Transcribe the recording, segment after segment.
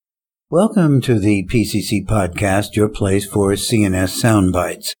Welcome to the PCC Podcast, your place for CNS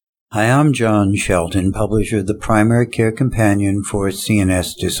Soundbites. Hi, I'm John Shelton, publisher of the Primary Care Companion for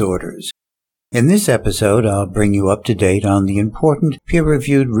CNS Disorders. In this episode, I'll bring you up to date on the important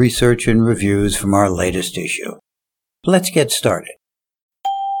peer-reviewed research and reviews from our latest issue. Let's get started.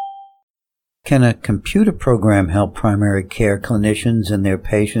 Can a computer program help primary care clinicians and their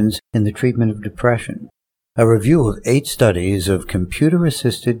patients in the treatment of depression? A review of 8 studies of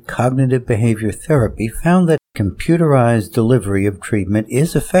computer-assisted cognitive behavior therapy found that computerized delivery of treatment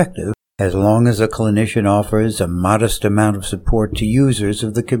is effective as long as a clinician offers a modest amount of support to users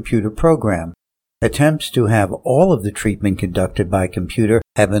of the computer program. Attempts to have all of the treatment conducted by computer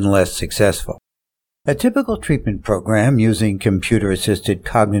have been less successful. A typical treatment program using computer-assisted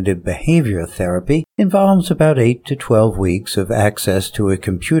cognitive behavior therapy involves about 8 to 12 weeks of access to a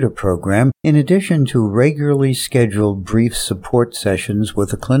computer program in addition to regularly scheduled brief support sessions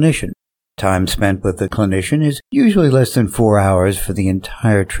with a clinician. Time spent with the clinician is usually less than 4 hours for the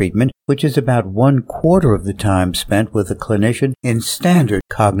entire treatment, which is about 1/4 of the time spent with a clinician in standard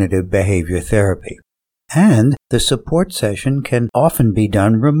cognitive behavior therapy. And the support session can often be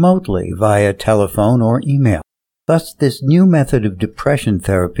done remotely via telephone or email. Thus, this new method of depression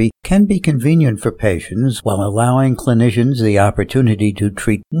therapy can be convenient for patients while allowing clinicians the opportunity to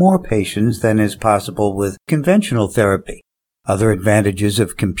treat more patients than is possible with conventional therapy. Other advantages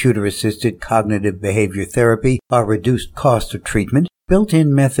of computer-assisted cognitive behavior therapy are reduced cost of treatment,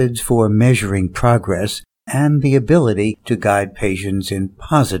 built-in methods for measuring progress, and the ability to guide patients in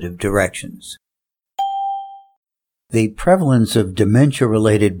positive directions. The prevalence of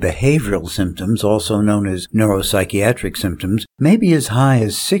dementia-related behavioral symptoms, also known as neuropsychiatric symptoms, may be as high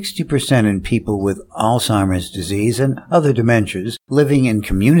as 60% in people with Alzheimer's disease and other dementias living in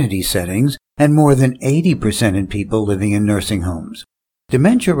community settings, and more than 80% in people living in nursing homes.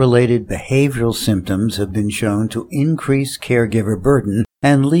 Dementia-related behavioral symptoms have been shown to increase caregiver burden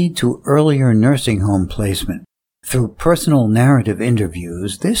and lead to earlier nursing home placement. Through personal narrative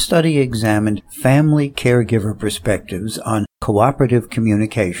interviews, this study examined family caregiver perspectives on cooperative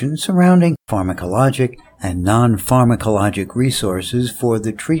communication surrounding pharmacologic and non-pharmacologic resources for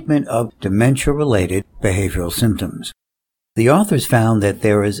the treatment of dementia-related behavioral symptoms. The authors found that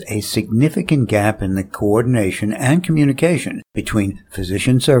there is a significant gap in the coordination and communication between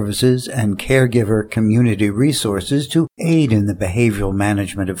physician services and caregiver community resources to aid in the behavioral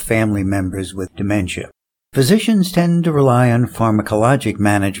management of family members with dementia. Physicians tend to rely on pharmacologic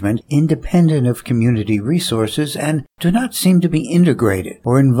management independent of community resources and do not seem to be integrated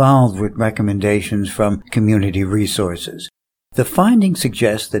or involved with recommendations from community resources. The findings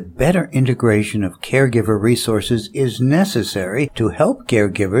suggest that better integration of caregiver resources is necessary to help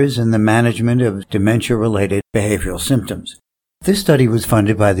caregivers in the management of dementia-related behavioral symptoms. This study was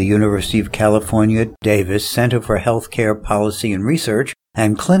funded by the University of California, Davis Center for Healthcare Policy and Research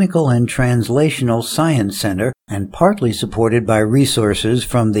and Clinical and Translational Science Center, and partly supported by resources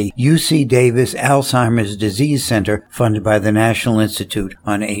from the UC Davis Alzheimer's Disease Center funded by the National Institute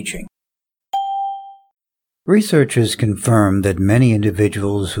on Aging. Researchers confirmed that many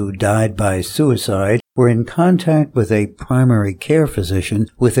individuals who died by suicide were in contact with a primary care physician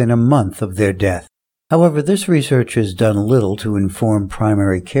within a month of their death. However, this research has done little to inform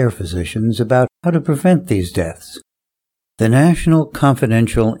primary care physicians about how to prevent these deaths. The National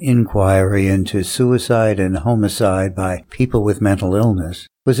Confidential Inquiry into Suicide and Homicide by People with Mental Illness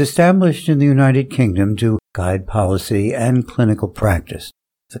was established in the United Kingdom to guide policy and clinical practice.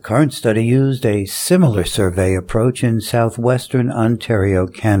 The current study used a similar survey approach in southwestern Ontario,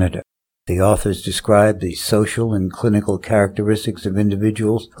 Canada. The authors described the social and clinical characteristics of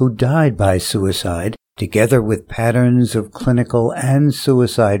individuals who died by suicide, together with patterns of clinical and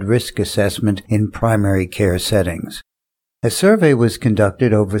suicide risk assessment in primary care settings. A survey was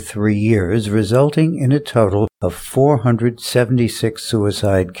conducted over 3 years, resulting in a total of 476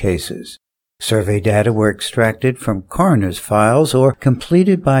 suicide cases. Survey data were extracted from coroner's files or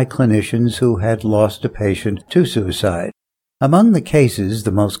completed by clinicians who had lost a patient to suicide. Among the cases,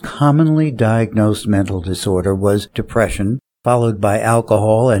 the most commonly diagnosed mental disorder was depression, followed by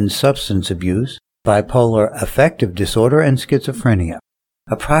alcohol and substance abuse, bipolar affective disorder, and schizophrenia.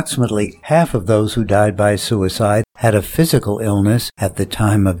 Approximately half of those who died by suicide had a physical illness at the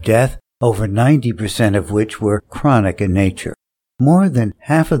time of death, over 90% of which were chronic in nature. More than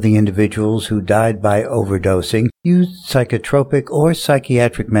half of the individuals who died by overdosing used psychotropic or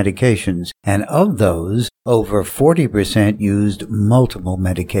psychiatric medications, and of those, over 40% used multiple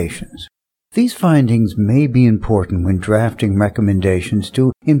medications. These findings may be important when drafting recommendations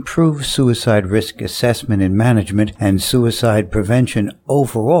to improve suicide risk assessment and management and suicide prevention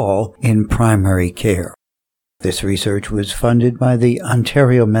overall in primary care. This research was funded by the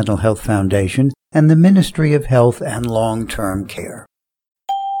Ontario Mental Health Foundation and the Ministry of Health and Long-Term Care.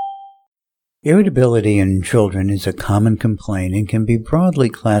 Irritability in children is a common complaint and can be broadly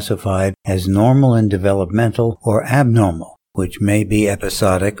classified as normal and developmental or abnormal, which may be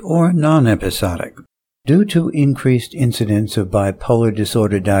episodic or non-episodic. Due to increased incidence of bipolar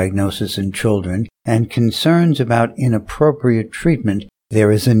disorder diagnosis in children and concerns about inappropriate treatment,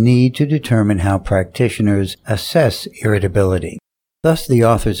 there is a need to determine how practitioners assess irritability. Thus, the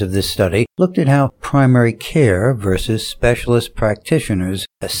authors of this study looked at how primary care versus specialist practitioners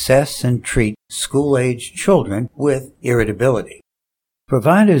assess and treat school-aged children with irritability.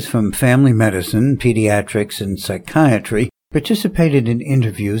 Providers from family medicine, pediatrics, and psychiatry participated in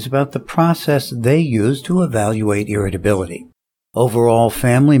interviews about the process they use to evaluate irritability. Overall,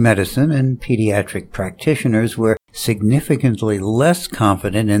 family medicine and pediatric practitioners were significantly less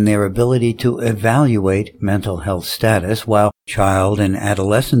confident in their ability to evaluate mental health status, while child and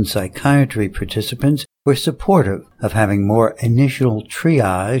adolescent psychiatry participants were supportive of having more initial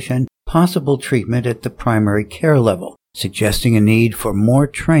triage and possible treatment at the primary care level, suggesting a need for more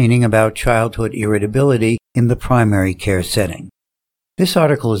training about childhood irritability in the primary care setting. This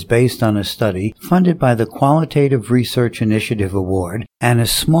article is based on a study funded by the Qualitative Research Initiative Award and a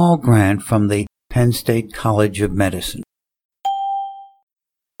small grant from the Penn State College of Medicine.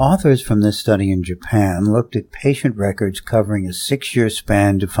 Authors from this study in Japan looked at patient records covering a 6-year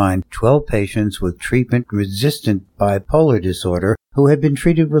span to find 12 patients with treatment-resistant bipolar disorder who had been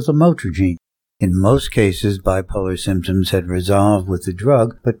treated with lamotrigine. In most cases, bipolar symptoms had resolved with the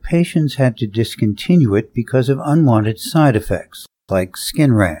drug, but patients had to discontinue it because of unwanted side effects, like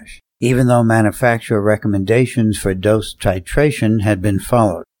skin rash, even though manufacturer recommendations for dose titration had been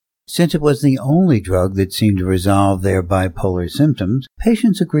followed. Since it was the only drug that seemed to resolve their bipolar symptoms,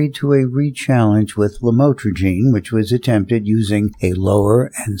 patients agreed to a re-challenge with lamotrigine, which was attempted using a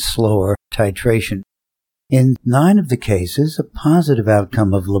lower and slower titration. In 9 of the cases, a positive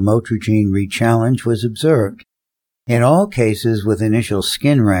outcome of lamotrigine re-challenge was observed. In all cases with initial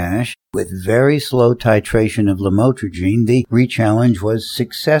skin rash, with very slow titration of lamotrigine, the re-challenge was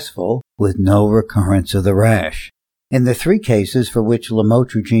successful with no recurrence of the rash. In the 3 cases for which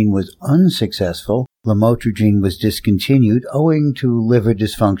lamotrigine was unsuccessful, lamotrigine was discontinued owing to liver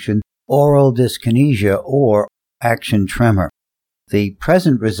dysfunction, oral dyskinesia, or action tremor. The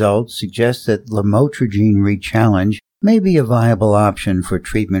present results suggest that lamotrigine re-challenge may be a viable option for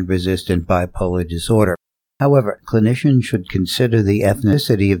treatment-resistant bipolar disorder. However, clinicians should consider the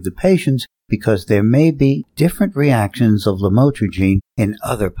ethnicity of the patients because there may be different reactions of lamotrigine in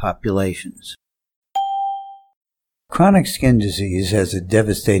other populations. Chronic skin disease has a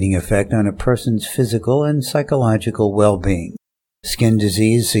devastating effect on a person's physical and psychological well-being. Skin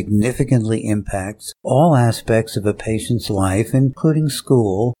disease significantly impacts all aspects of a patient's life, including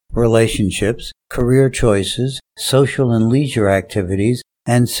school, relationships, career choices, social and leisure activities,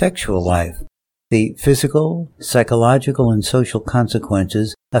 and sexual life. The physical, psychological, and social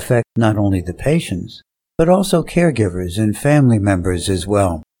consequences affect not only the patients, but also caregivers and family members as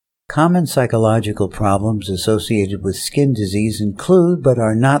well. Common psychological problems associated with skin disease include, but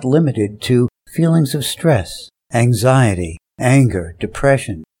are not limited to, feelings of stress, anxiety, anger,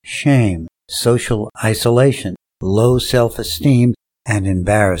 depression, shame, social isolation, low self-esteem, and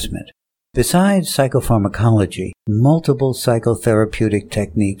embarrassment. Besides psychopharmacology, multiple psychotherapeutic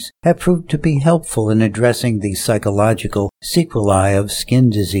techniques have proved to be helpful in addressing the psychological sequelae of skin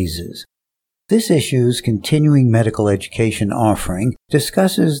diseases. This issue's continuing medical education offering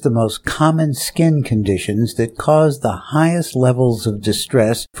discusses the most common skin conditions that cause the highest levels of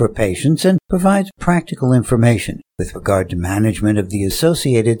distress for patients and provides practical information with regard to management of the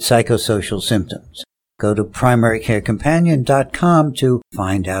associated psychosocial symptoms. Go to primarycarecompanion.com to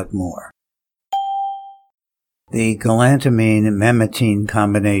find out more. The galantamine-memantine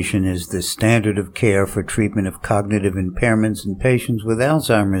combination is the standard of care for treatment of cognitive impairments in patients with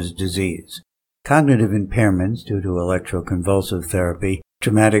Alzheimer's disease. Cognitive impairments due to electroconvulsive therapy,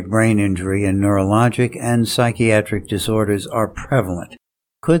 traumatic brain injury, and neurologic and psychiatric disorders are prevalent.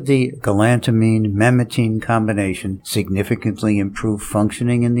 Could the galantamine-memantine combination significantly improve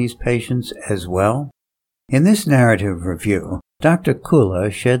functioning in these patients as well? In this narrative review, Dr.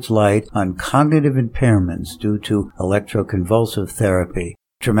 Kula sheds light on cognitive impairments due to electroconvulsive therapy,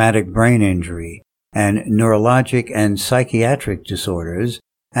 traumatic brain injury, and neurologic and psychiatric disorders,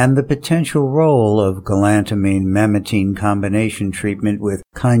 and the potential role of galantamine-memantine combination treatment with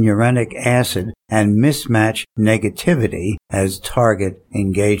kynurenic acid and mismatch negativity as target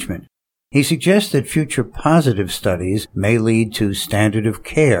engagement. He suggests that future positive studies may lead to standard of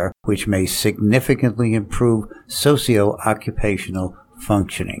care, which may significantly improve socio-occupational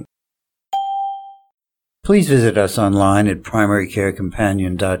functioning. Please visit us online at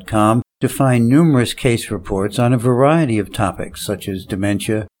primarycarecompanion.com to find numerous case reports on a variety of topics such as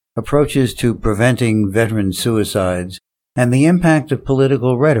dementia, approaches to preventing veteran suicides, and the impact of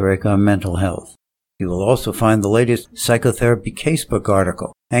political rhetoric on mental health. You will also find the latest psychotherapy casebook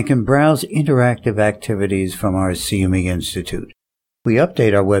article and can browse interactive activities from our CME Institute. We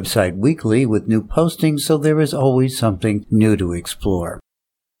update our website weekly with new postings, so there is always something new to explore.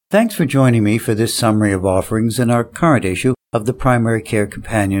 Thanks for joining me for this summary of offerings in our current issue of the Primary Care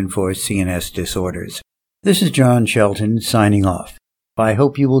Companion for CNS Disorders. This is John Shelton signing off. I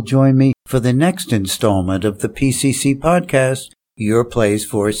hope you will join me for the next installment of the PCC podcast, your place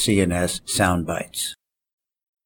for CNS Soundbites.